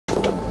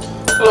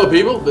Hello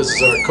people, this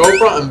is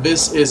Cobra and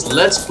this is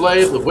Let's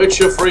Play The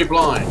Witcher 3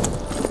 Blind.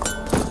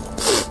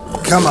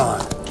 Come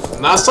on.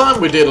 Last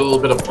time we did a little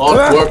bit of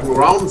odd working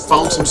around,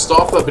 found some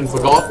stuff that had been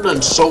forgotten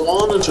and so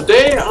on, and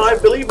today I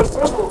believe at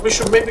first we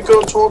should maybe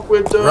go talk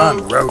with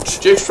Roche.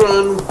 Djikstra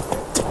and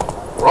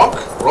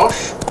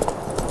Roche?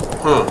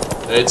 Huh,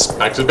 it's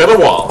actually been a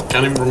while,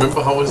 can't even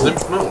remember how his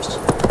name's pronounced.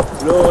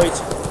 Right,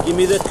 give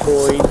me the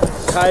coin.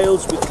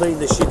 Tails, we clean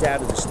the shit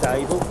out of the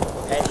stable.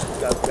 Heads, we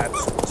go grab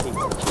some tea.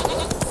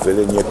 Fill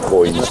in your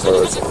coins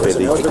first,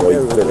 ready to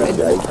go filling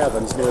day.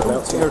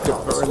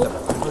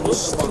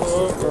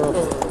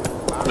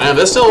 Man,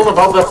 they're still on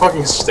about that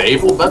fucking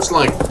stable? That's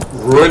like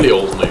really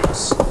old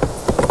news.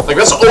 Like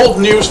that's old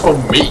news for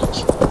me.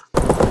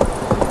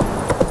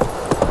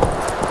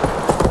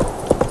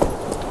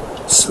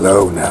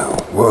 Slow now,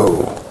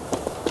 whoa.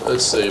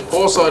 Let's see,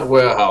 Poorside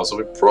Warehouse, so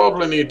we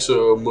probably need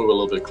to move a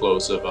little bit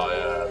closer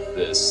via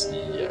this,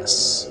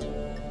 yes.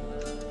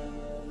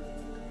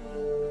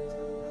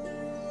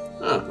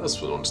 Ah,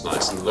 this one's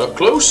nice and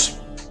close.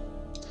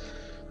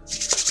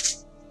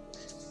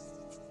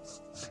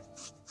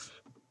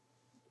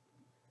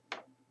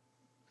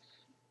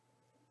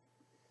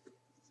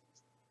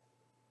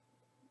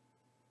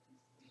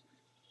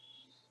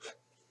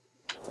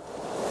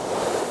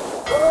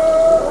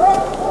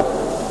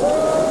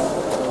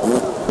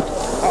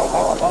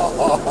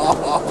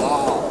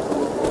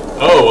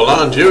 Oh, well,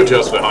 aren't you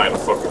just behind the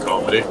fucking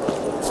comedy?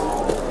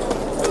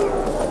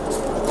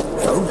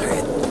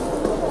 Bonehead,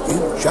 you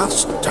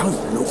just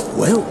don't look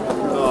well.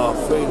 Oh,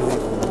 feeling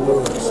even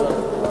worse.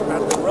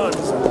 Had the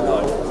runs all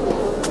night.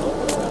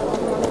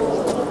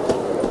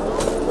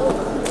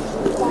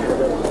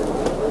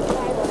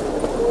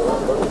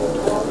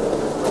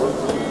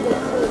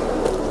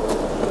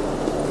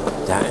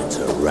 That's a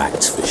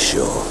rat for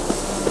sure.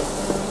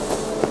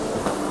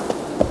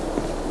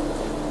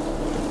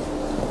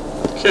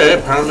 Okay,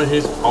 apparently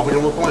he's hopping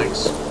on the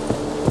planks.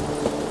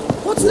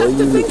 What's left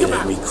to think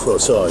about? Me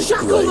cross-eyed,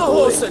 Shackle grey the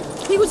boy. horse!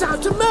 He was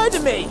out to murder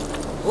me!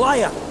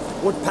 Liar!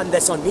 Won't pin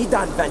this on me,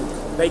 Dan Vind.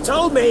 They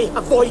told me,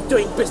 avoid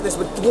doing business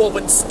with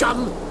dwarven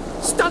scum!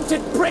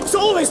 Stunted pricks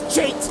always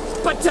cheat!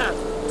 But,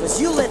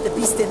 Cause you let the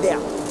beast in there.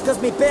 Cause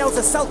me bales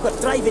of silk were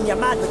driving you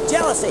mad with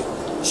jealousy.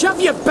 shove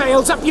your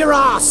bales up your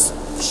ass!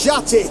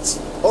 Shut it,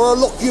 or I'll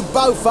lock you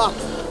both up.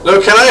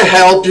 Look, can I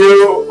help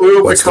you?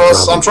 What's the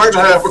Because problem? I'm trying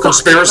to have a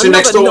conspiracy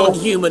next door.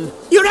 non-human!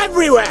 You're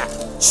everywhere!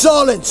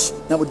 Silence!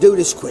 Now we'll do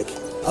this quick.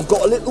 I've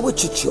got a little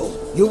witcher chore.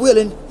 You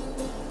willing?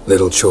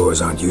 Little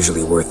chores aren't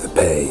usually worth the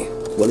pay.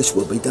 Well, this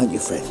will be, don't you,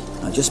 Fred?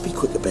 Now just be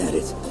quick about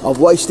it. I've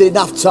wasted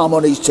enough time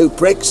on these two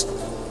pricks.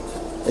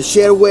 They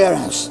share a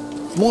warehouse.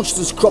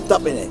 Monsters cropped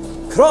up in it.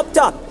 Cropped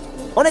up?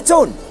 On its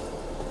own?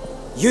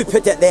 You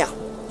put it there.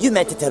 You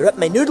meant it to rip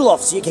my noodle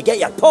off so you could get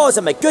your paws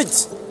on my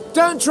goods.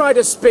 Don't try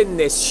to spin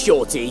this,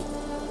 shorty.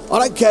 I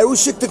don't care who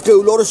sick the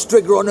ghoul or the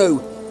strigger on who.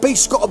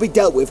 Beast's got to be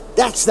dealt with.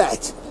 That's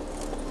that.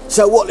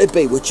 So what'll it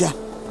be, Witcher?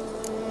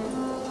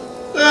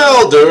 Yeah,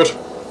 I'll do it.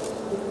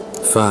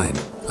 Fine,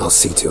 I'll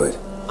see to it.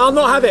 I'll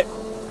not have it.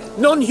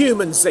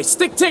 Non-humans, they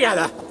stick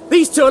together.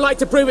 These two are like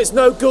to prove it's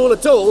no ghoul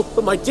at all,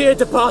 but my dear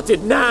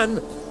departed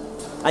Nan.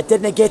 I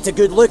didn't get a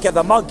good look at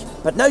the mug,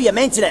 but now you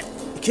mention it,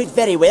 it could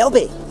very well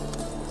be.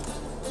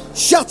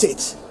 Shut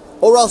it!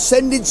 Or I'll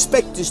send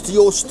inspectors to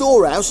your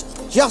storehouse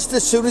just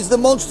as soon as the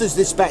monster's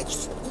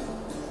dispatched.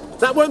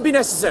 That won't be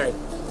necessary.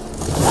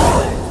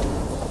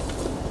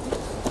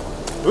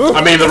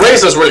 I mean, the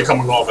razor's really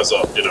coming off as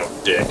a, you know,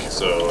 dick,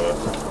 so,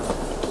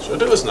 should I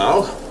do this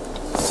now?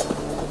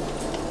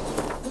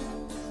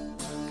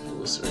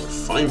 Let's see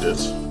if I can find it.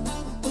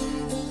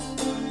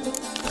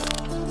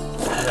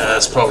 Yeah,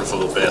 it's probably for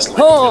the best, like,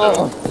 you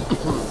know.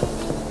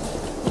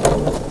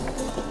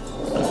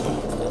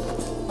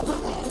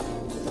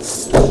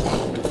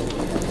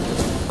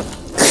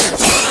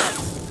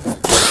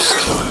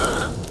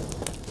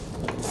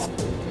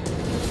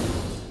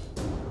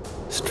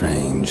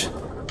 Strange.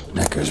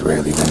 Neckers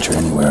rarely venture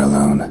anywhere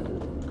alone.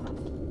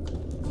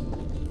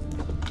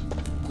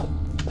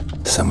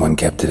 Someone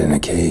kept it in a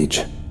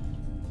cage.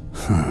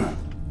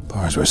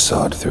 Bars were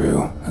sawed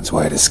through, that's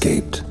why it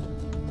escaped.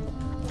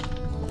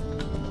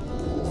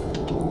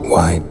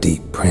 Wide,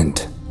 deep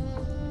print.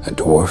 A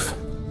dwarf?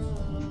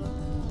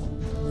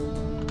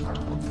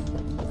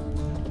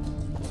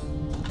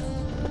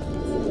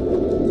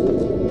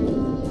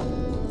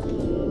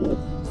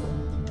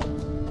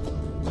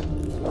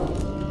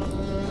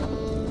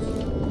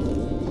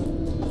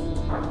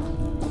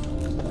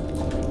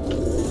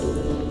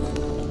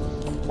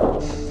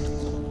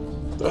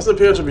 Doesn't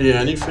appear to be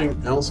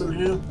anything else in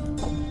here.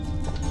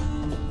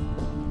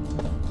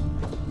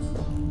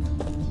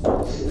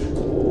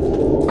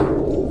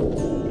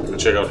 Let me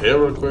check out here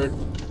real quick.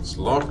 It's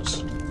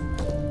locked.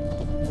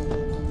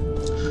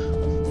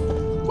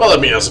 Well, I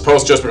mean, I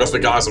suppose just because the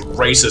guy's a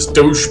racist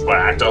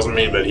douchebag doesn't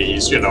mean that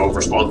he's, you know,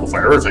 responsible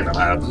for everything that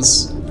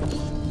happens.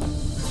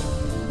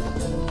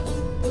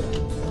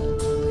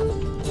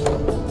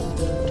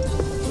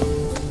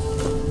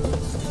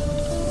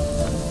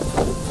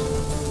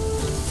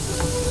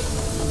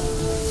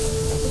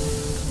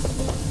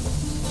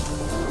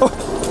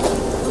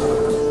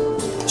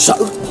 So,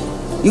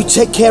 you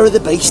take care of the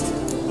beast?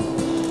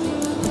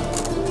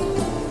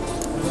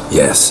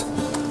 Yes.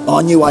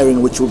 I knew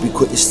hiring which would be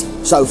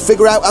quickest. So,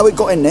 figure out how it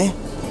got in there.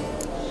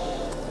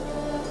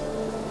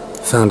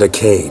 Found a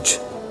cage.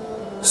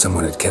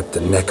 Someone had kept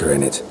the necker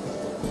in it.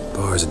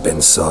 Bars had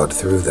been sawed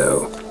through,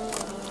 though.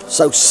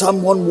 So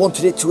someone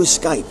wanted it to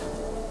escape.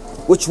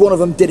 Which one of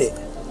them did it?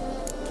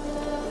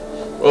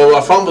 Well,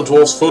 I found the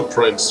dwarf's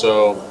footprint,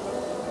 so...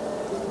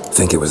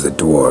 Think it was the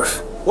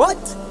dwarf. What?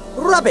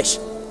 Rubbish!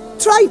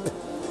 Tripe!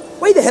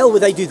 Why the hell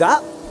would they do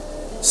that?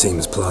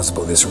 Seems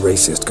plausible this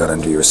racist got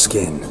under your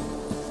skin.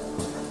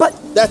 But...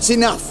 That's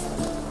enough.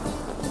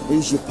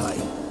 Here's your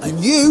pay. And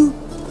you,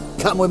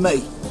 come with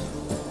me.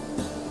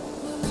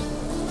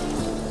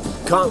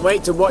 Can't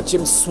wait to watch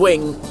him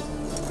swing.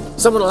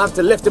 Someone will have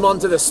to lift him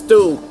onto the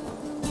stool.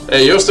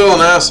 Hey, you're still an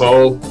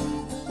asshole.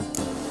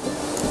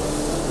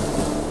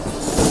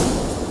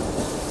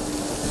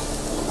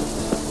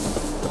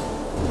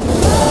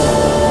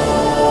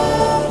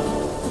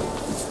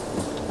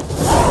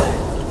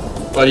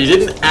 But he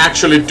didn't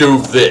actually do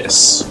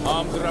this.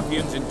 Armed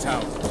ruffians in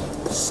town.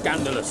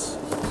 Scandalous.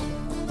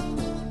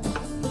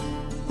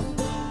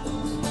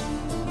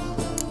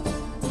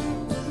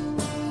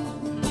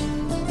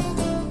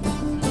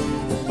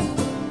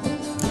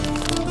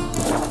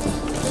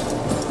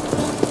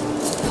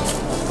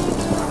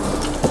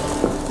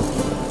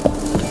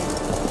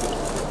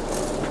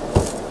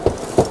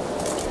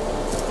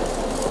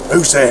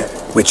 Who's there?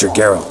 Witcher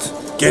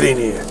Geralt. Get in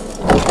here.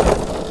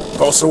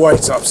 Boss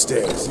awaits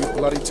upstairs. You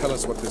bloody tell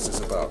us what this is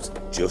about.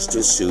 Just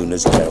as soon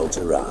as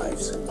Geralt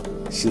arrives.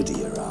 Should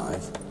he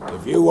arrive?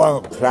 If you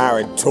won't plough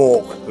and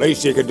talk,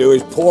 least you can do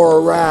is pour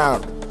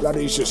around.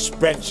 Bloody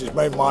suspense has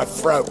made my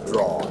throat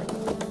dry.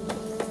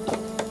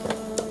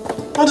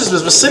 What is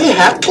this, a silly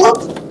hat club?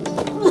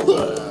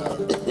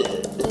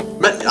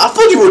 Man, I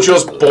thought you were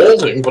just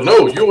balding, but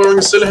no, you're wearing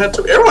a silly hat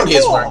too. Everyone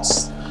here is wearing...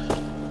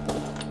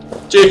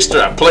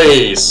 Djikstra,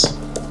 please.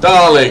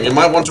 Darling, you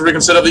might want to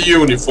reconsider the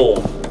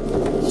uniform.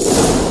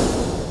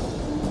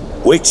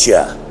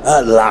 Witcher,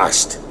 at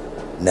last.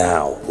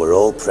 Now, we're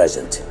all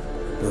present.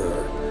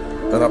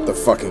 And up the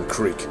fucking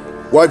creek.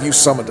 Why have you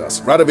summoned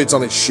us? Radovid's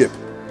on his ship.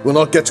 We'll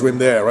not get to him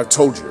there, I've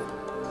told you.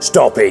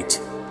 Stop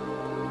it!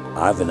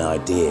 I've an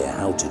idea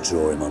how to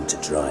draw him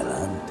onto dry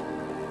land.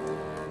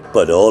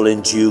 But all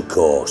in due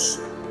course.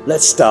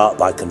 Let's start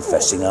by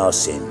confessing our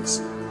sins.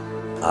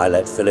 I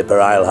let Philippa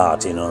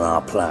Eilhart in on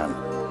our plan.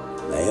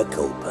 Mea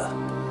culpa.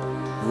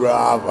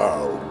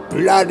 Bravo.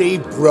 Bloody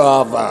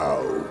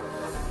bravo.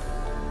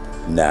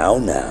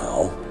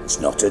 Now,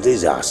 it's not a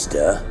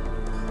disaster.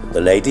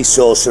 The Lady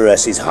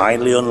Sorceress is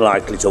highly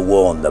unlikely to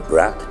warn the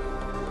brat.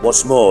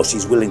 What's more,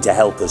 she's willing to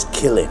help us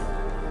kill him.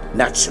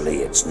 Naturally,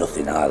 it's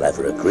nothing I'll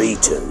ever agree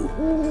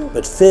to.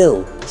 But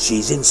Phil,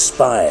 she's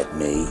inspired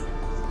me.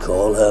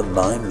 Call her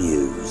my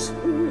muse.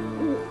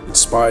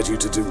 Inspired you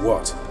to do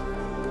what?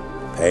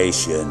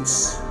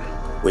 Patience.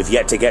 We've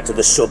yet to get to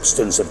the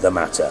substance of the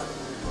matter.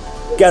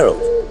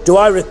 Geralt, do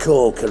I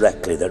recall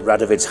correctly that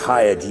Radovid's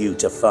hired you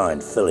to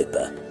find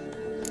Philippa?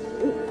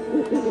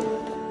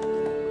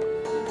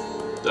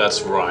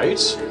 That's right.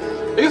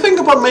 Do you think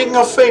about making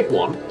a fake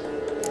one?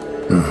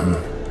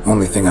 Mm-hmm.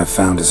 Only thing I've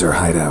found is her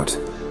hideout.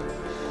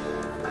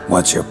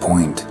 What's your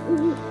point?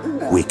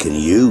 We can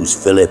use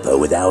Philippa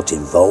without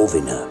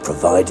involving her,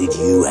 provided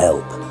you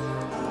help.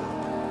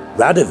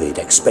 Radovid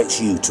expects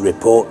you to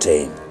report to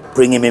him,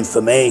 bring him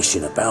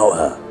information about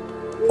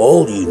her.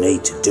 All you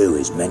need to do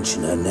is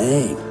mention her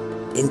name,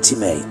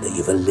 intimate that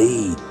you've a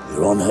lead,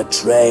 you're on her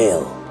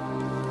trail.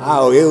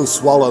 Oh, he'll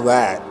swallow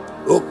that.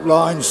 Hook,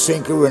 line,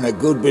 sinker, and a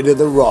good bit of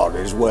the rod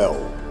as well.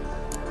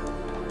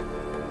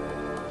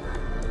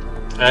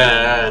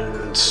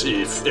 And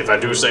if I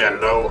do say I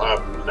know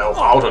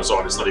how and so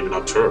on, it's not even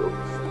not true.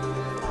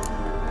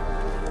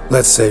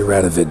 Let's say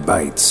Radovid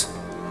bites,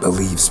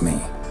 believes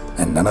me,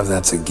 and none of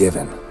that's a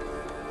given.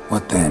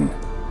 What then?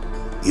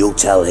 You'll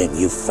tell him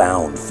you've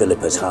found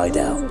Philippa's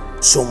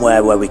hideout,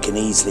 somewhere where we can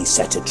easily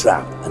set a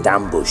trap and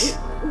ambush.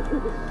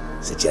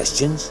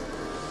 Suggestions?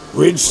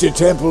 Bridge to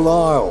Temple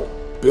Isle.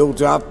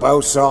 Built up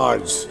both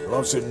sides.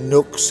 Lots of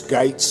nooks,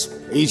 gates.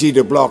 Easy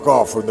to block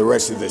off from the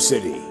rest of the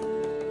city.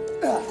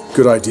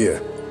 Good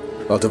idea.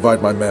 I'll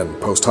divide my men,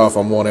 post half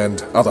on one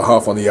end, other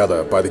half on the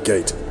other, by the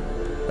gate.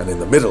 And in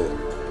the middle,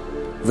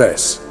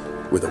 Vess,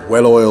 with a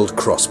well-oiled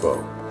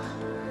crossbow.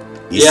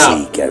 You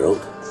see,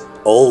 Geralt,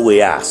 all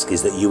we ask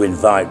is that you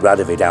invite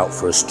Radovid out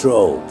for a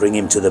stroll, bring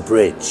him to the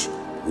bridge.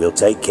 We'll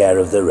take care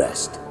of the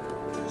rest.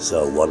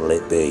 So what'll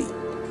it be?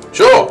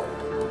 Sure!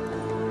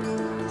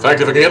 In fact,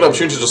 if I can get an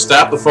opportunity to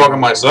stab the fucker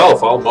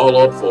myself, I'll mull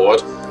up for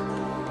it.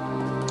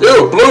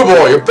 You, Blue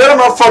Boy, you better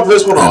not fuck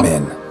this one up! I'm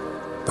in.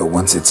 But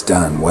once it's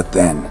done, what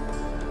then?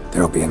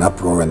 There'll be an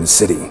uproar in the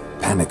city.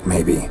 Panic,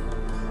 maybe.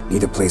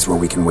 Need a place where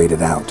we can wait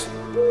it out.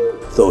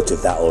 Thought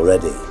of that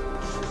already.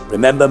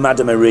 Remember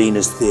Madame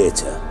Irina's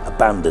theatre?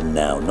 Abandoned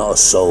now, not a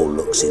soul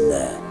looks in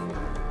there.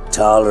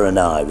 Tala and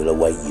I will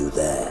await you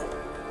there.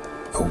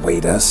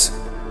 Await us?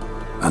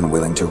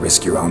 Unwilling to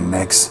risk your own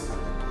necks?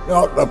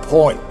 Not the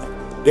point.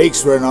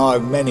 Djikstra and I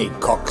have many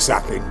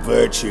cocksucking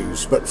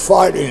virtues, but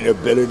fighting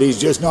ability's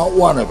just not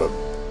one of them.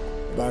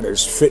 About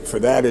as fit for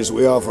that as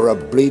we are for a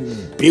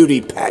bleeding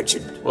beauty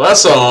pageant. Well,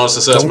 that's an honest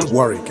assessment. Don't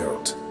worry,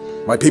 Geralt.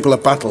 My people are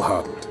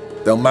battle-hardened.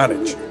 They'll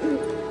manage.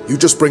 You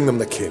just bring them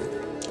the king.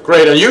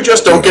 Great, and you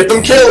just don't get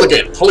them killed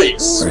again,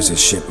 please. Where's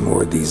his ship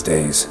moored these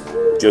days?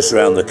 Just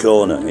round the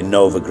corner in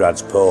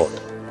Novigrad's port.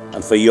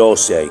 And for your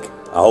sake,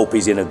 I hope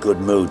he's in a good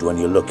mood when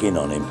you look in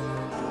on him.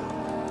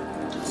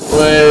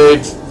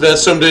 Wait,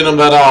 there's something on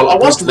that owl. I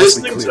wasn't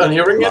listening and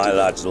hearing it. My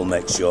lads will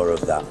make sure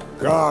of that.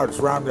 Guards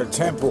round the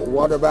temple,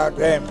 what about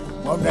them?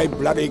 Won't they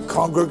bloody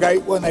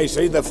congregate when they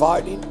see the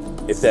fighting?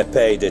 If they're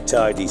paid a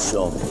tidy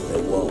sum,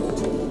 they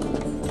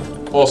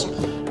won't. Awesome.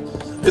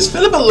 Is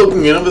Philippa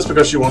looking in on this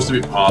because she wants to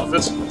be part of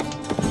it?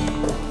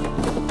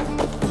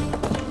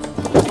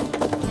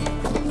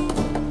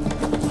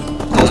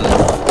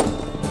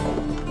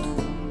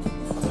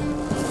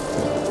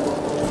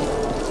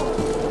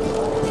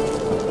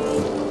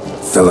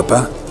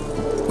 Philippa?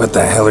 What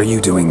the hell are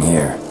you doing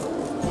here?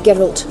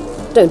 Geralt,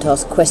 don't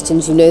ask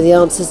questions you know the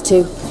answers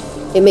to.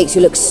 It makes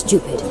you look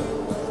stupid.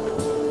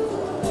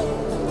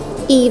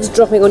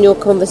 Eavesdropping on your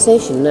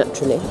conversation,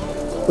 naturally,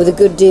 with a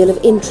good deal of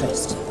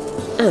interest,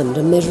 and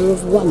a measure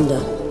of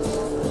wonder.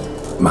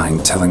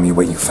 Mind telling me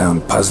what you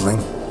found puzzling?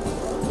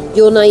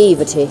 Your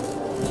naivety.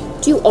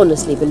 Do you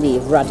honestly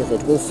believe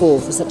Radovid will fall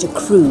for such a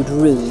crude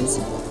ruse?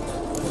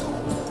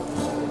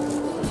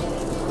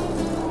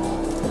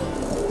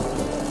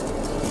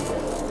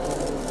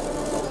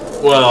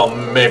 Well,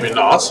 maybe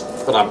not,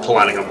 but I'm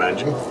planning on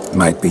managing.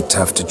 Might be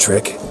tough to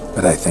trick,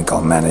 but I think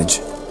I'll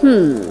manage.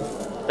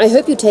 I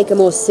hope you take a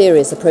more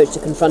serious approach to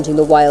confronting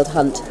the Wild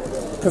Hunt.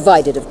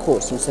 Provided, of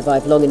course, you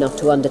survive long enough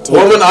to undertake...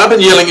 Woman, I've been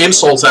yelling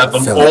insults at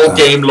them Philippa, all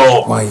game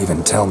long. Why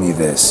even tell me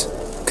this?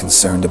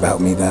 Concerned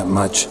about me that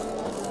much?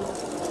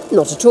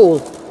 Not at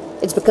all.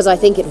 It's because I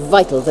think it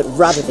vital that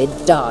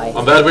Radovid die.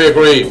 On that we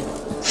agree.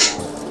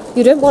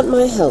 You don't want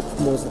my help,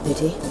 more's the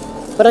pity.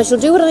 But I shall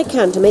do what I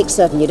can to make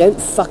certain you don't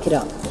fuck it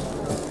up.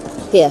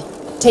 Here,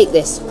 take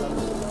this.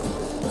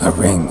 A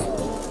ring.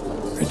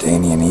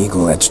 Redanian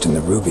eagle etched in the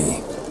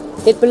ruby.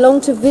 It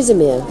belonged to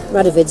Vizimir,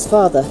 Radovid's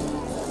father.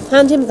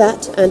 Hand him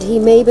that, and he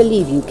may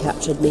believe you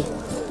captured me.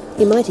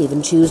 He might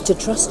even choose to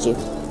trust you.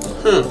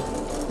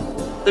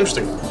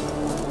 Interesting.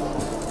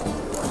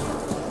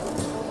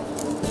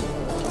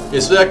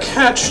 Is there a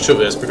catch to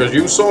this? Because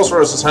you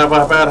sorceresses have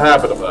a bad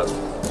habit of that.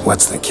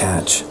 What's the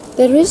catch?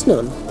 There is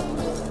none.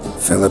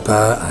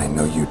 Philippa, I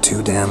know you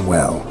too damn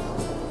well.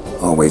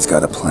 Always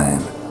got a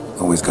plan.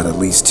 Always got at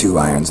least 2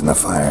 irons in the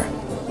fire.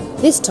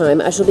 This time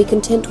I shall be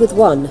content with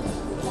one.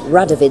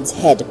 Radovid's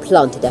head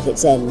planted at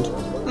its end.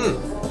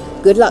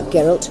 Good luck,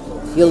 Geralt.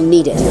 You'll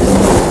need it.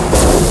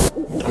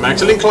 I'm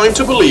actually inclined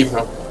to believe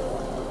her.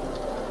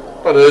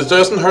 But it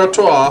doesn't hurt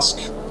to ask.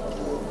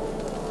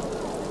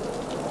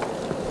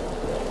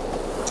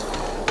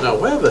 Now,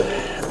 where the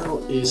hell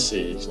is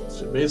he?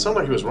 It made it sound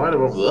like he was right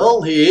around the...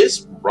 Well, he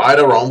is right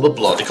around the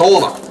bloody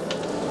corner.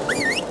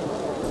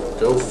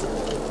 Go for it.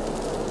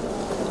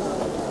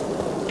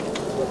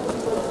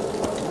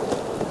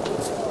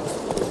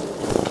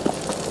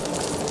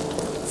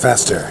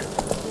 Faster.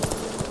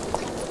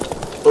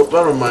 Oh,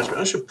 that reminds me,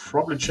 I should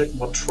probably check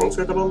what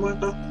trophy I got on right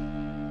now.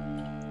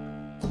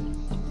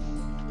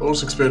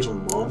 Bonus experience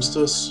on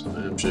monsters.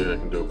 I'm sure I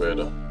can do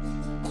better.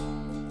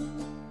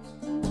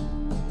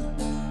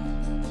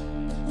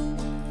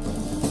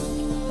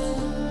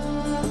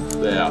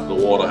 There, the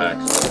water hack.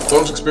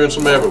 Bonus experience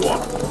from everyone.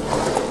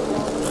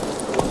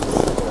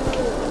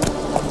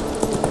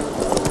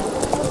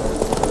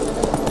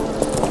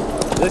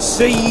 The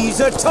seas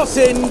are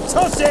tossing,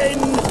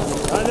 tossing,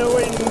 and the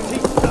wind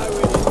keeps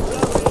blowing,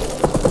 blowing.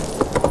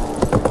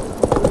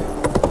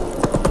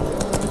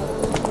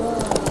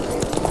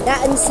 That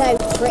one's so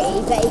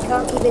pretty, but he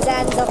can't keep his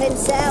hands off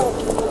himself.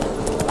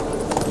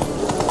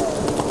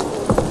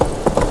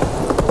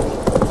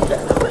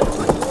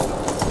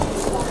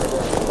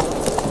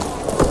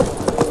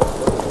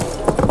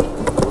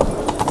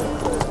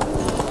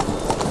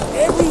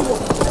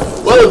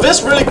 Well, if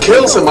this really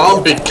kills him,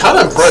 I'll be kind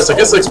of impressed. I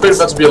guess I expected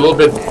that to be a little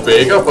bit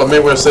bigger, but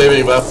maybe we're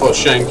saving that for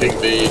shanking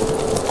the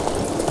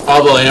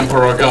other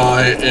Emperor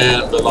guy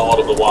and the Lord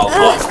of the Wild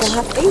Hunt. It's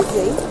gonna have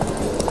easy.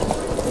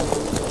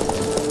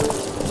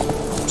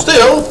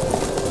 Still,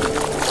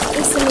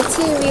 It's a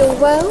material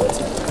world.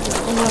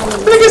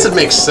 I guess it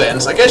makes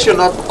sense. I guess you're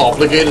not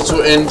obligated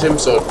to end him,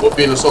 so it would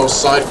be in a sort of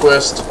side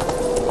quest.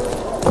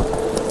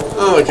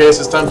 Oh, okay,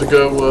 so it's time to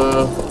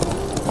go,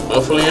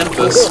 hopefully end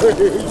this.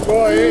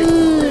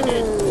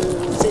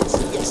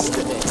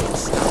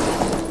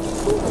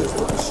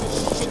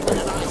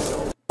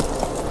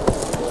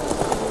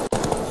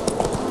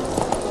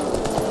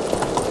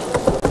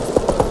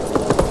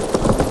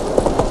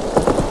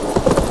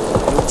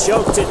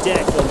 Choked to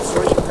death on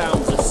 3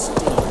 pounds of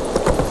steam.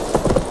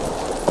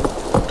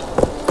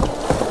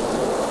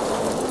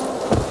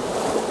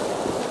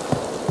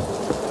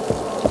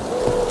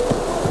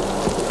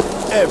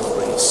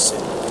 Every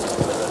single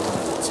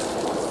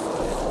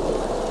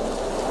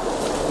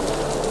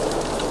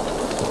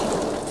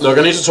Look,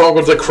 I need to talk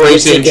with the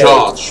crazy in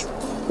charge.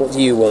 What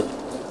do you want?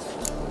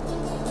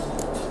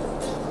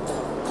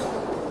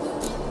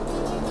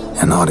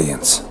 An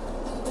audience.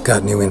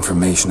 Got new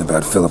information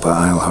about Philippa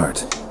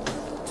Eilhart.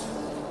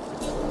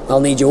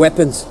 I'll need your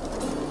weapons.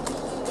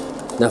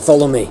 Now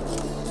follow me.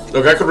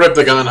 Look, I could rip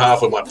the gun in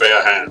half with my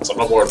bare hands. I'm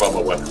not worried about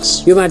my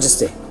weapons. Your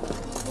Majesty,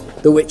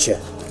 the Witcher,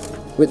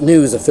 with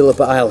news of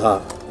Philippa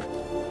Eilhart.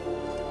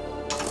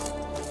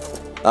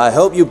 I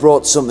hope you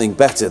brought something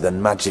better than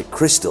magic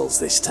crystals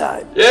this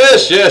time.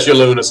 Yes, yes, you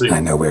lunacy. I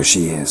know where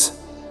she is.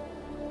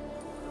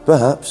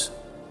 Perhaps.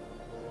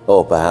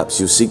 Or perhaps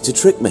you seek to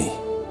trick me,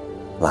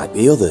 like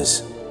the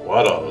others.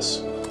 What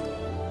others?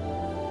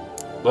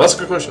 Well, that's a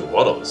good question.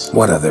 What others?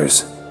 What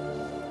others?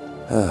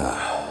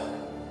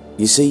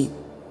 You see,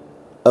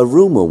 a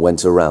rumor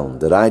went around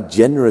that I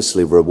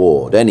generously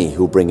reward any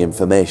who bring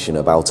information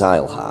about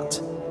Eilhart.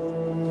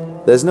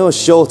 There's no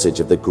shortage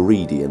of the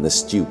greedy and the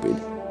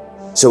stupid,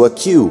 so a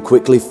queue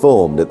quickly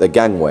formed at the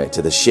gangway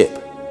to the ship.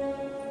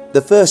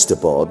 The first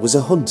aboard was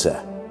a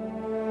hunter.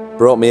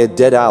 Brought me a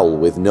dead owl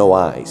with no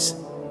eyes.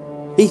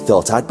 He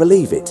thought I'd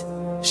believe it,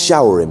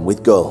 shower him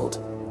with gold.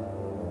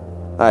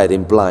 I had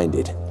him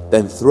blinded,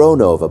 then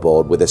thrown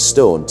overboard with a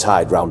stone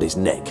tied round his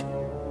neck.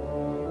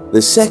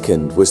 The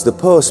second was the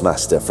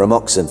postmaster from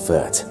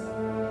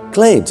Oxenfurt.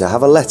 Claimed to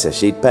have a letter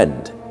she'd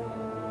penned.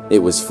 It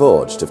was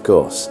forged, of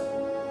course.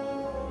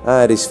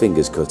 I had his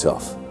fingers cut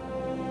off.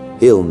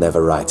 He'll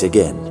never write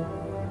again.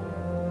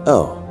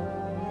 Oh,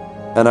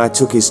 and I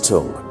took his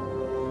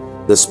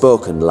tongue. The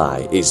spoken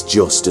lie is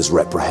just as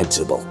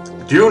reprehensible.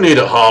 You need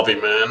a hobby,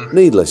 man.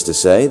 Needless to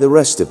say, the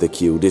rest of the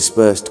queue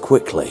dispersed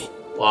quickly.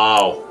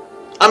 Wow.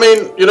 I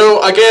mean, you know,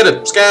 I get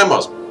it.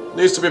 Scammers.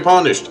 Needs to be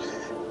punished.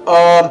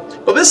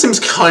 But this seems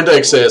kinda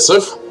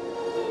excessive.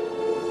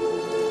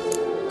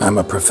 I'm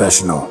a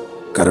professional.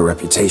 Got a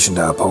reputation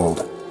to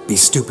uphold. Be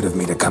stupid of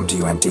me to come to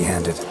you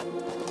empty-handed.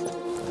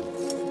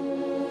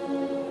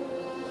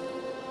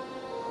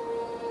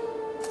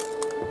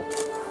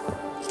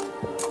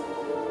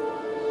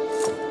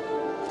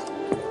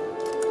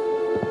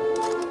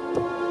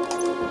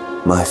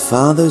 My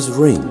father's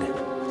ring.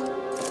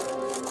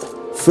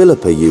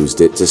 Philippa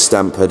used it to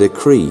stamp her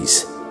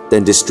decrees,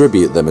 then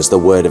distribute them as the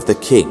word of the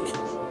king.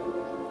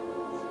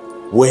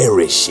 Where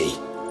is she?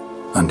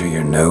 Under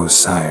your nose,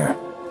 sire.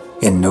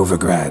 In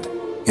Novigrad,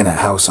 in a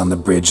house on the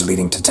bridge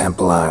leading to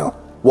Temple Isle.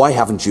 Why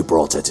haven't you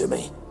brought her to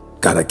me?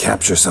 Gotta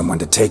capture someone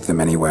to take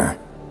them anywhere.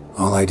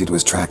 All I did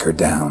was track her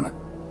down,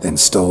 then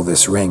stole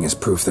this ring as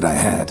proof that I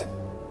had.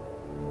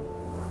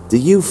 Do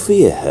you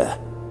fear her?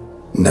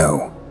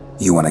 No.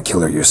 You want to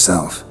kill her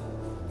yourself.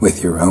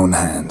 With your own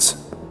hands.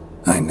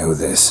 I know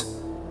this.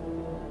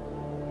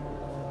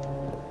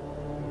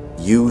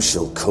 You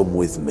shall come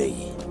with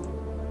me.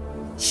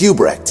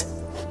 Hubrecht,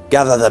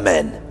 gather the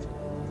men.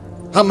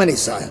 How many,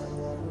 sire?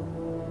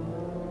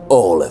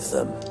 All of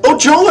them. Oh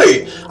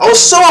joy! I was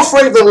so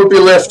afraid there would be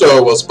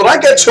leftovers, but I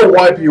get to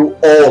wipe you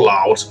all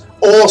out.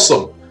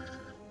 Awesome.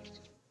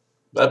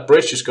 That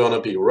bridge is gonna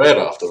be red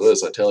after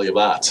this, I tell you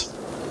that.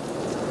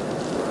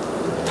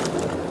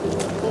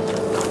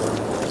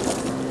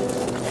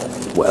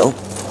 Well,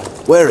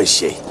 where is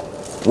she?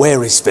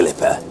 Where is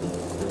Philippa?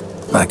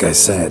 Like I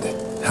said,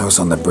 house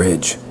on the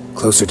bridge,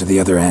 closer to the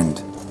other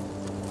end.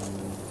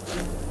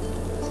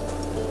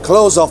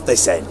 Close off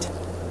this end.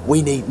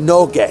 We need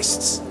no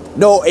guests,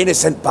 no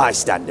innocent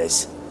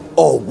bystanders,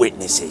 or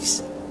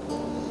witnesses.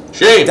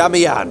 Shame.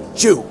 Damian,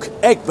 Duke,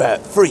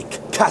 Egbert,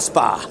 Freak,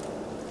 Caspar.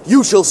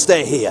 You shall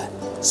stay here,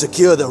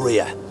 secure the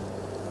rear,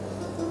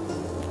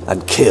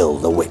 and kill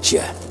the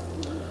Witcher.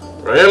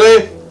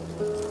 Really?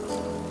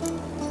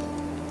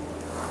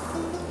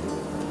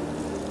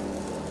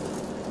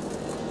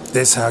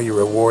 This how you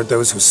reward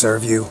those who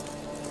serve you?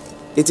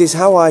 It is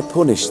how I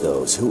punish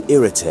those who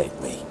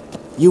irritate me.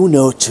 You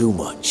know too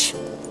much.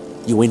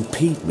 You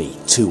impede me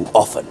too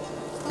often.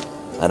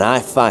 And I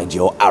find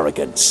your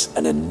arrogance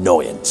an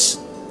annoyance.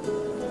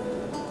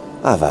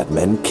 I've had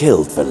men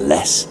killed for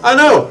less. I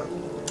know.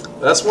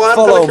 That's why I'm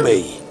Follow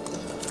me.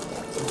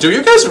 Do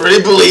you guys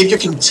really believe you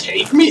can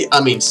take me? I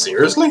mean,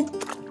 seriously?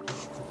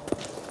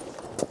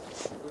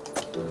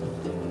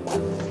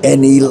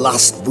 Any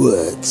last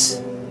words?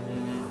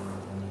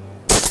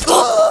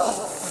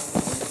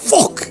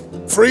 Fuck!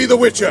 Free the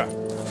Witcher,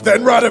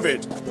 then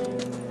Radovid.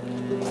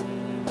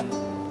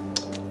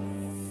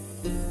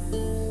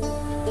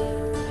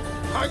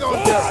 Hang on,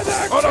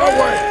 Geralt. On our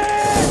way.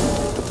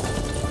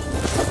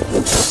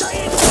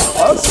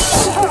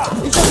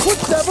 He's a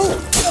quick devil!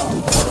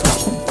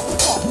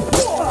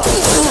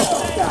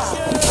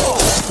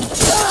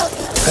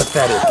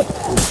 Pathetic.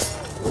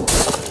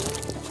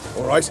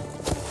 All right.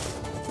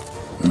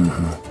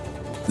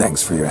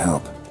 Thanks for your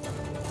help.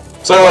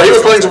 So he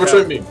was planning to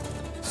betray me.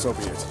 So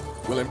be it.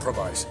 We'll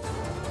improvise.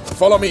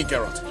 Follow me,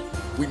 Geralt.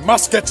 We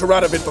must get to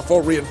Radovid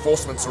before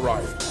reinforcements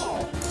arrive.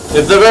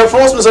 If the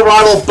reinforcements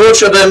arrive, I'll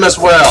butcher them as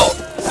well.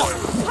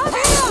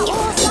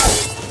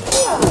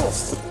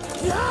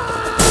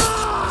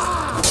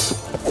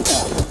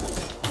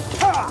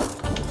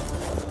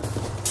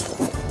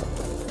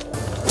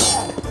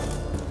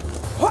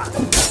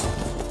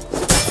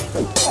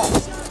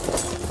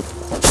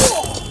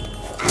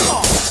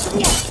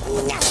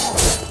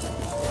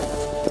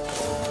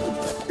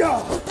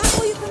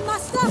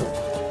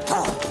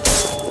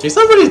 He's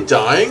not really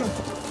dying.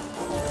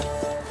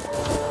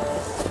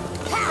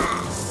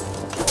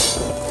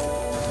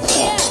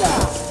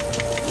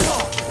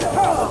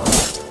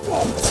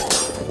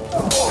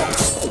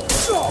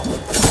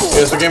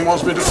 Guess the game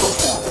wants me to.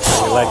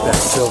 I like that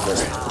silver.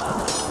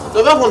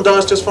 No, that one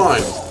dies just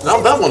fine.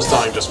 Now that one's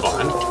dying just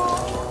fine.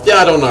 Yeah,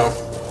 I don't know.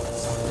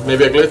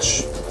 Maybe a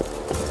glitch.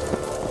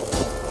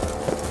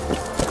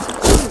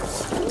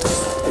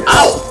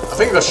 Ow! I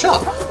think I got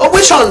shot. Oh,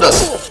 witch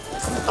hunters!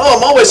 Oh,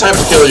 I'm always happy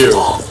to kill you.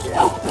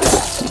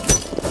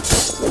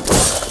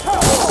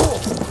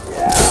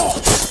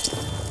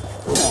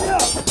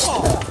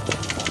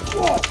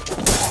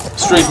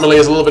 Street melee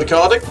is a little bit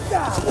chaotic.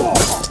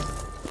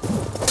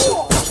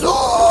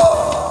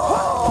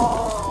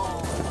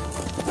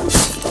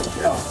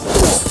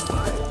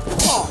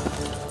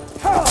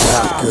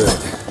 Not good.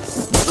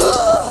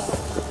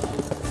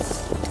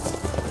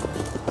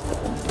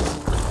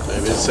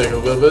 Maybe it's taking a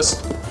little bit of this.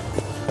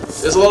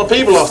 There's a lot of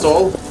people after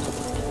all.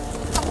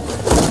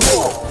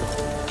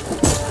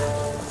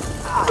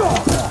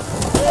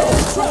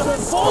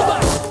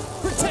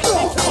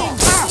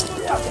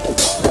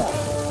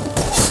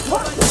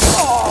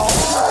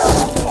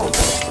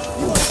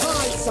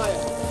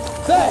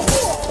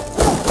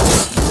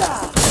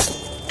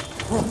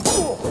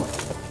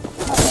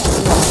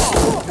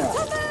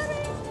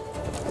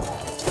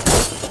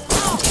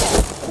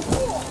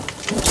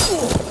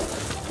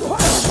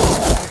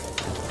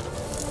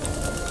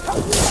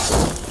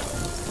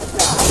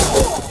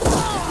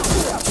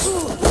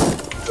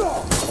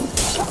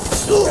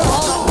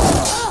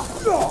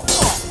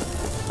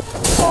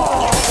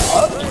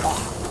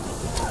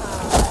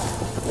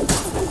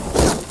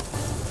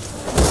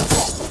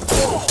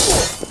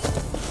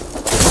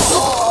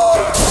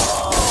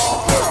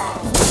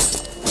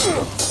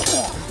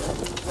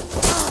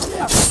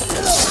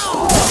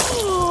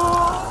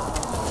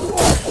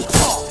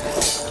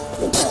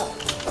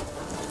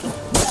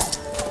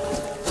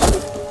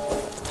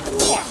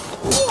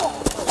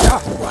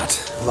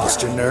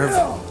 Lost your nerve?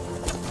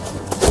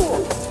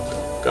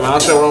 Can I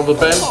show around the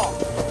pen?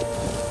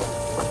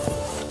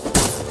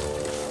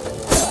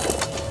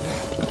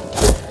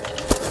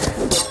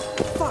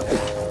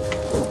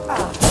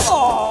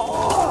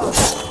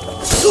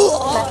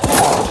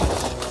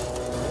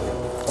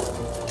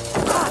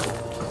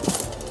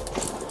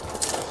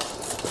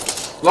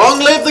 Long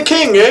live the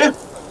king, eh?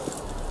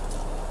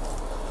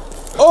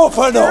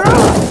 Open up!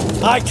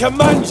 I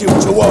command you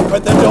to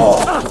open the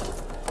door!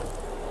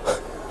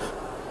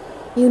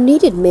 You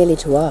needed merely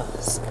to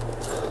ask.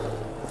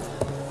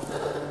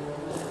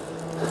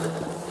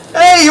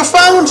 Hey, you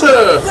found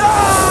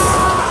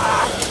her!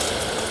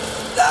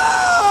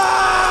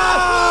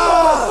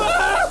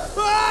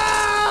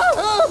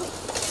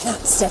 That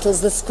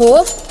settles the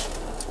score.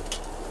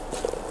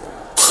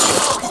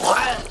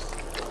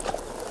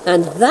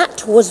 And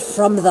that was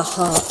from the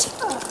heart.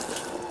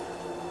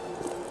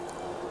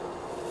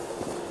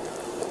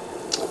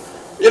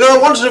 You know, I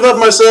wanted to do that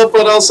myself,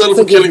 but I'll settle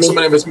for killing so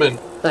many of his men.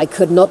 I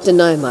could not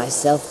deny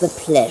myself the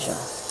pleasure.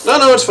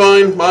 No, it's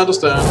fine. I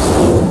understand.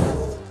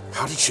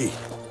 How did she...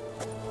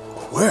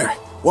 Where?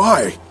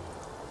 Why?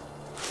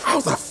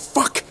 How the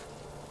fuck?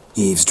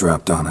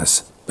 Eavesdropped on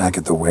us, back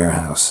at the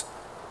warehouse.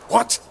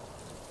 What?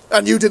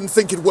 And you didn't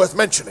think it worth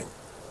mentioning?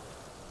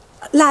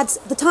 Lads,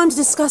 the time to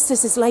discuss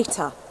this is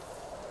later.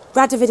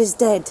 Radovid is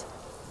dead.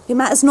 It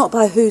matters not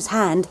by whose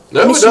hand.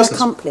 No, Mission it doesn't.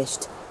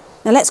 accomplished.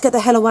 Now let's get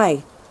the hell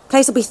away.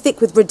 Place will be thick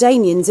with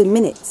Redanians in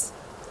minutes.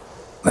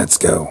 Let's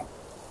go.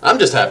 I'm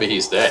just happy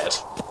he's dead.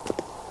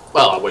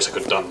 Well, I wish I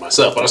could have done it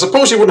myself, but I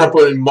suppose he wouldn't have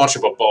put in much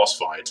of a boss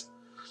fight.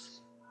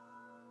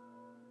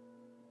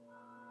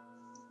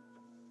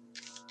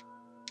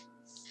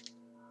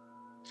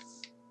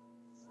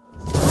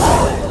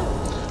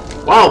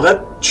 Wow,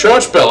 that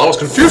church bell, I was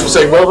confused for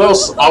saying, well, that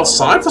was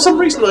outside for some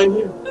reason I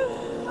knew.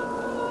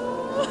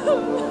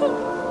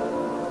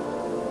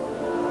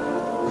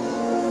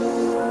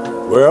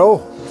 Well,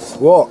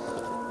 what?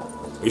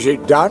 Is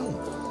it done?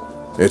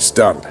 It's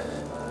done.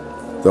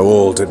 Though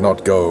all did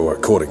not go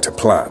according to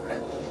plan.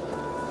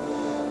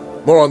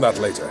 More on that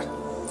later.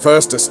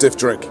 First, a stiff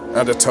drink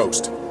and a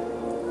toast.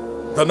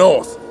 The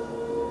North.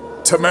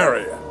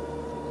 Temeria.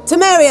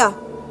 Temeria!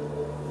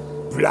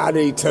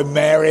 Bloody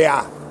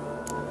Temeria!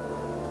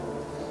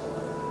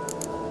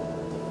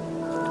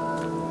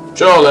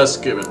 Sure, let's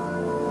give it.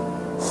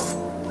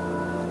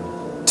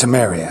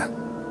 Temeria.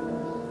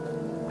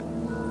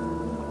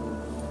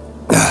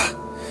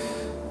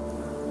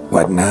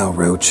 What now,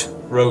 Roche?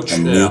 Roche,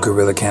 A new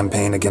guerrilla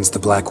campaign against the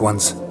Black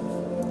Ones?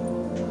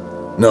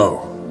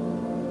 No.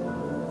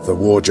 The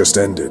war just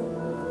ended.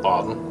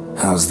 Pardon?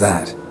 How's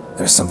that?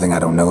 There's something I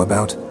don't know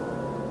about?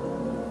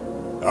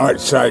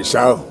 I'd say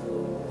so.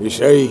 You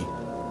see,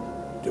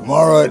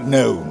 tomorrow at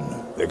noon,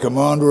 the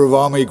commander of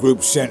Army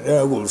Group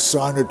Center will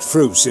sign a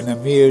truce in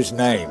Emir's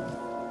name.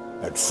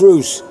 A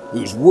truce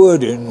whose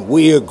wording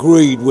we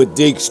agreed with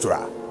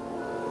Djikstra.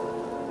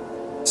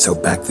 So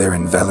back there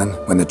in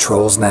Velen, when the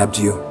trolls nabbed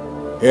you?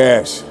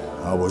 Yes,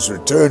 I was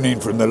returning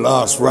from the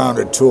last round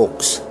of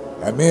talks.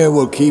 Emir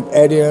will keep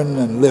Edion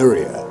and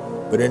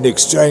Lyria, but in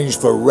exchange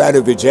for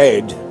Radovid's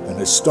head and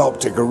a stop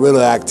to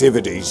guerrilla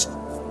activities,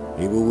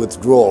 he will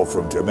withdraw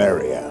from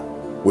Temeria.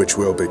 Which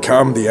will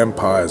become the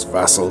Empire's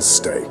vassal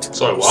state.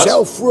 Sorry, what?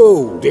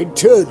 Self-ruled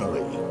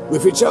internally,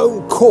 with its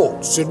own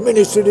courts,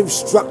 administrative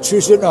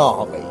structures and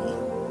army.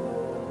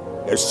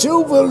 The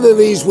silver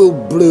lilies will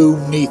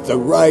bloom neath the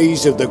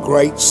rays of the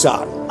great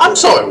sun. I'm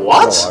sorry,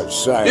 what?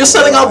 Oh, You're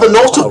selling out the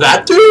North to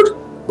that dude?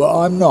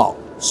 But I'm not.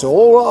 So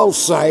all I'll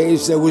say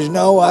is there was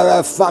no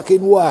other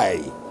fucking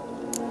way.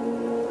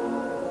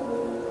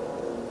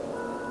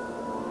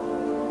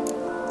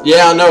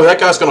 Yeah, I know, that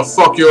guy's gonna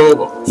fuck you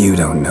over. You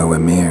don't know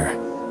Emir.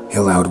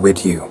 He'll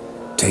outwit you.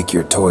 Take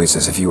your toys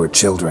as if you were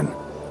children.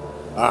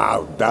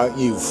 Oh, don't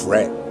you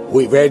fret.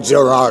 We've heads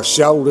on our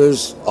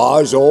shoulders,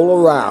 eyes all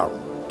around.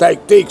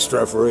 Take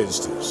Djikstra, for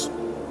instance.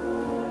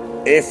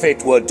 If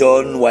it were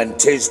done when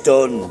 'tis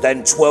done,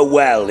 then 'twere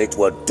well it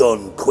were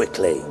done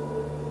quickly.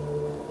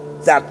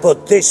 That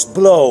but this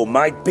blow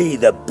might be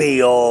the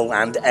be-all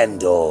and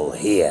end-all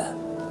here.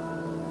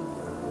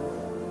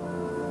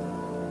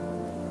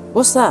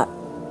 What's that?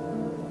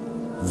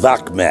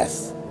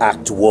 Vakmeth,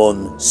 Act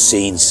 1,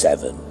 Scene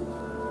 7.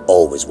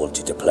 Always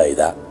wanted to play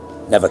that.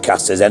 Never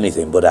cast as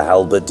anything but a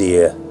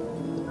halberdier.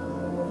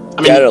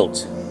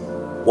 Geralt,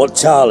 what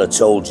Tala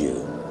told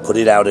you, put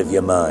it out of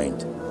your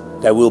mind.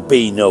 There will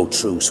be no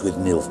truce with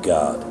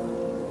Nilfgaard.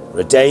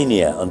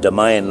 Redania, under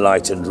my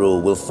enlightened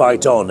rule, will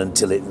fight on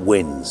until it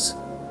wins.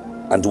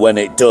 And when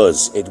it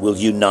does, it will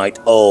unite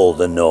all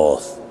the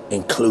North,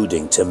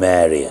 including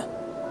Temeria.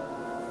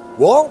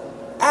 What?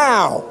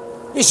 How?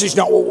 This is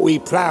not what we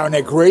planned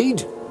and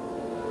agreed.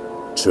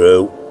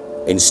 True.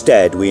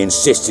 Instead, we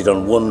insisted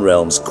on one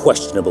realm's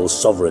questionable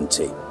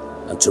sovereignty,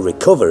 and to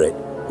recover it,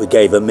 we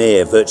gave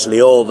Emir virtually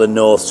all the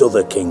North's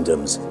other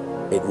kingdoms.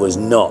 It was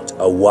not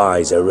a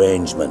wise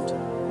arrangement.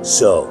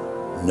 So,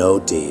 no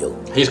deal.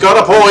 He's got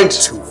a point!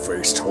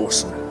 Two-faced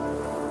Horson.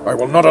 I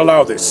will not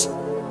allow this.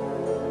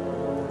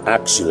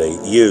 Actually,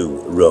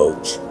 you,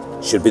 Roche,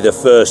 should be the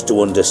first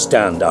to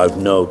understand I've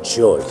no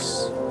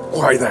choice.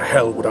 Why the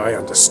hell would I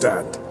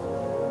understand?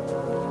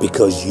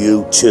 Because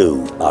you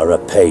too are a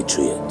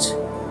patriot.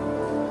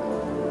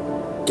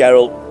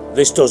 Geralt,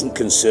 this doesn't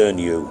concern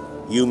you.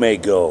 You may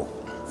go.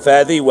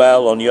 Fare thee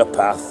well on your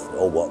path,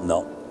 or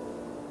whatnot.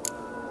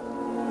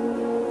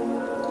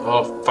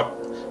 Oh, fuck.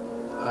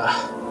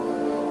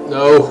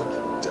 No.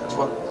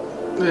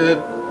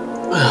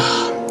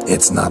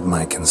 It's not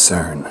my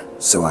concern,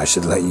 so I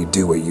should let you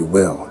do what you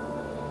will.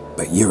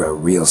 But you're a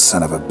real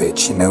son of a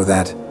bitch, you know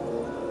that?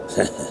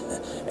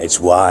 It's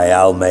why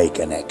I'll make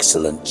an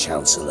excellent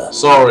Chancellor.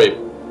 Sorry.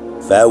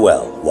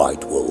 Farewell,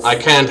 White Wolf. I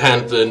can't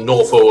hand the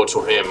North over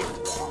to him.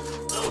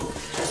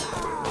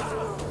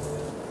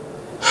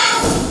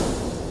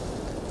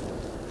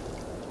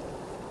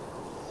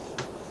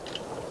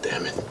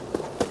 Damn it.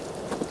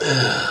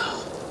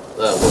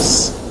 That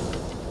was...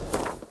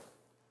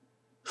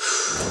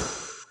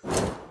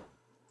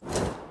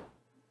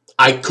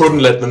 I couldn't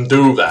let them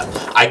do that.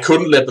 I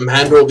couldn't let them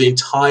hand over the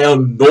entire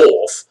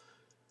North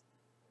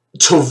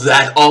to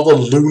that other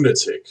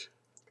lunatic.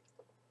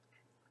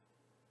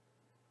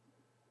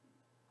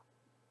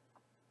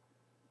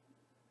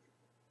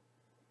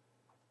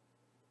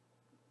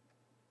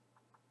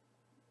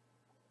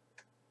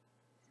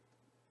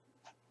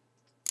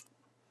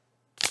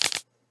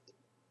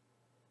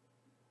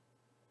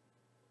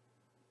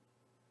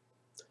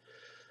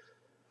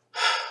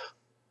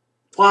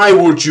 Why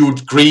would you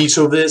agree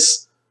to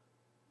this?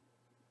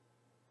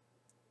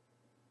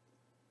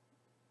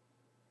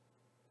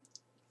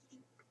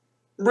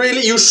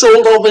 Really? You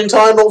sold all the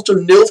entire North to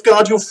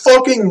Nilfgaard, you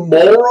fucking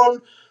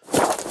moron?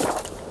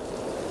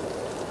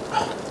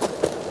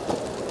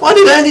 Why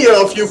did any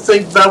of you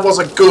think that was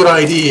a good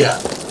idea?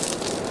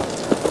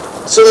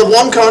 So that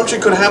one country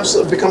could have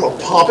become a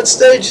puppet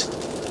state?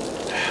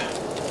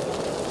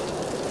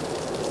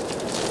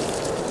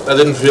 That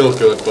didn't feel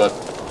good, but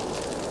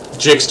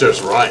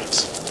Djikstra's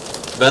right.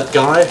 That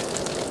guy,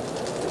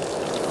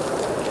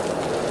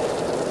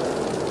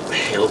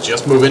 he'll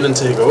just move in and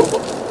take over,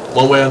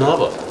 one way or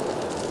another.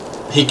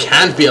 He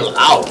can't be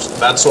allowed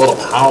that sort of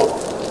power.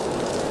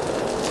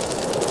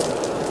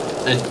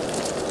 And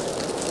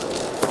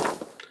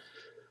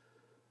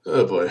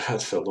oh boy,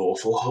 that felt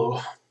awful.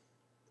 Oh.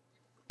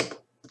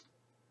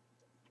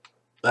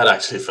 That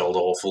actually felt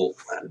awful.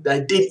 I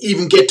didn't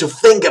even get to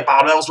think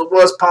about it. That was the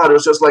worst part. It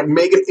was just like,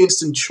 make an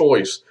instant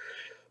choice.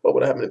 What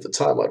would happen if the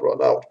time I'd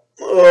run out?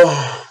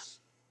 Ugh.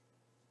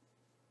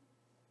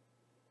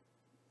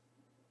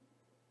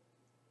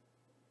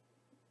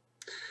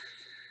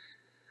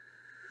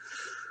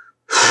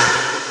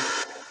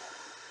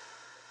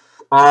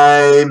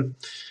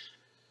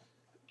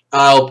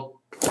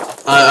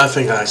 I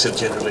think I actually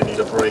genuinely need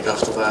a break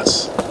after that.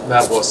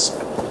 That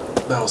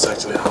was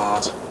actually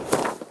hard.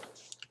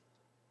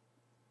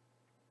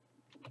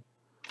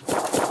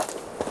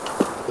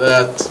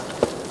 That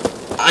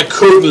I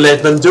couldn't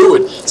let them do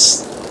it.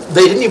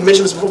 They didn't even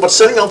mention this before, but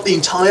sending out the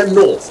entire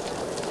North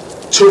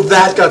to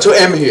that guy, to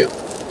Emir.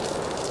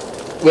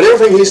 with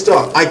everything he's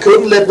done, I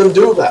couldn't let them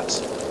do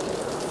that.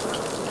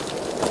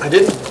 I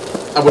didn't.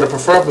 I would have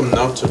preferred them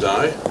not to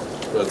die,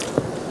 but...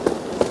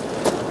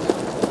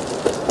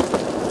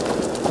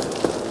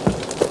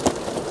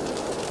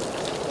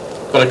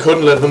 But I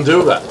couldn't let them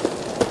do that.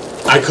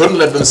 I couldn't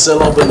let them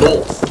sell out the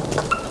North.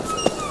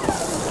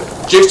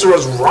 Djikstra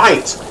was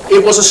right.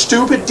 It was a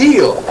stupid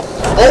deal.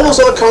 All those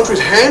other countries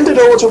handed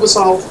over to the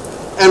South,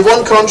 and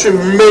one country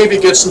maybe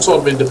gets some sort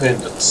of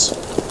independence.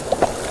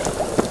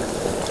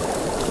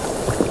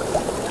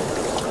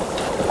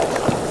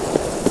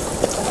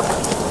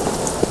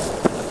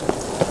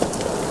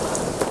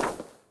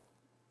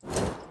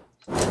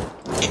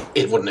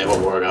 It would never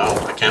work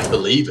out. I can't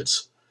believe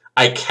it.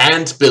 I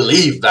can't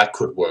believe that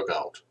could work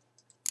out.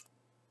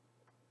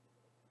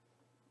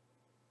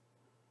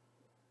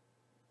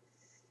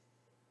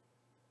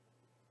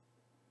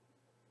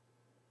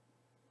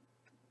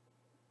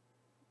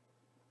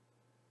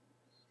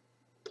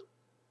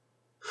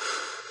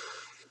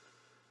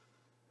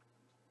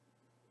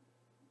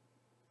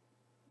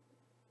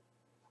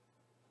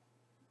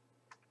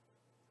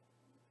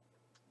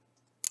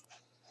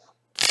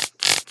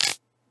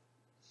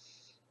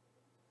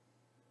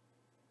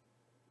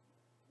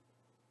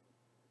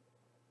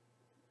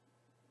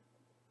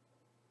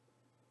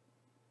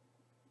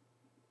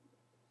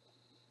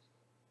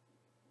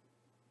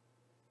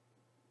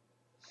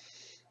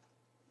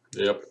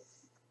 Yep.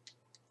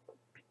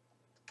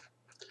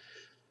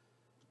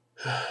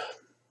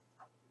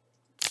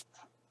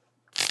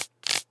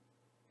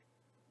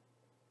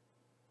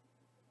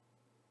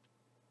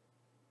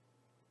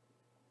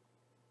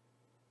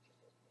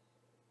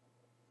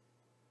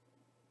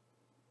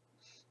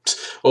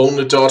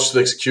 Only dodge the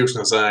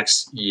executioner's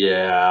axe.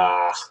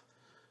 Yeah.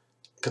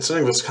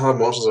 Considering this kind of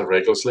monsters are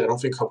regularly, I don't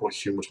think a couple of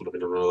humans would have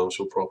been a real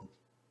problem.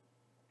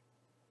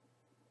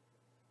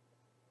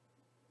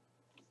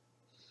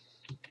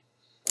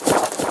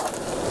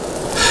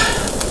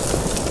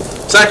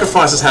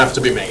 Sacrifices have to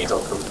be made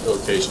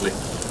occasionally.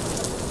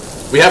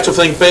 We have to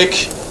think big,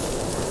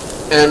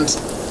 and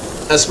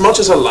as much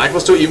as I like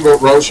us to, even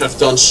Roche have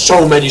done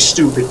so many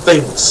stupid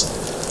things.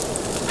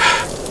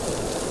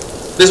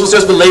 This was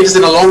just the latest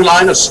in a long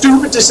line of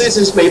stupid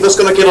decisions made that's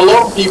gonna get a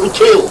lot of people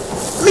killed.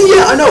 I mean,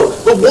 yeah, I know,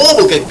 the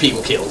war will get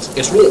people killed.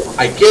 It's war,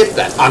 I get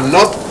that, I'm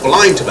not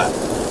blind to that.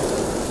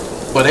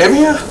 But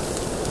Emir?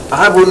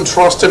 I wouldn't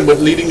trust him with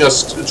leading a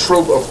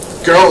troop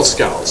of Girl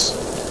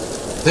Scouts.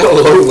 Let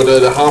alone with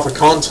half a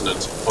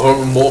continent, or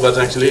however more that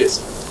actually is.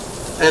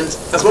 And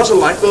as much as I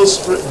like those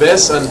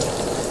Vess and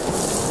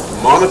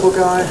Monocle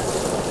guy,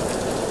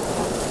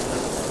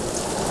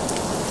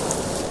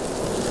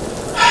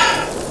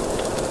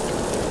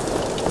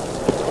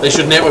 they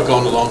should never have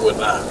gone along with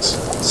that,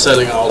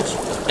 selling out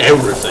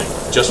everything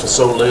just for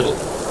so little.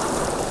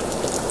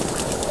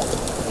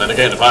 And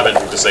again, if I have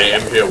anything to say,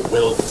 Emir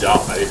will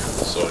die,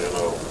 so you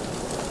know.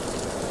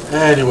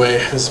 Anyway,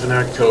 this has been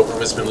Eric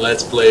Copeland, it's been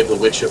Let's Play The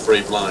Witcher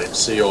 3 Blind.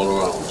 See you all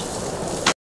around.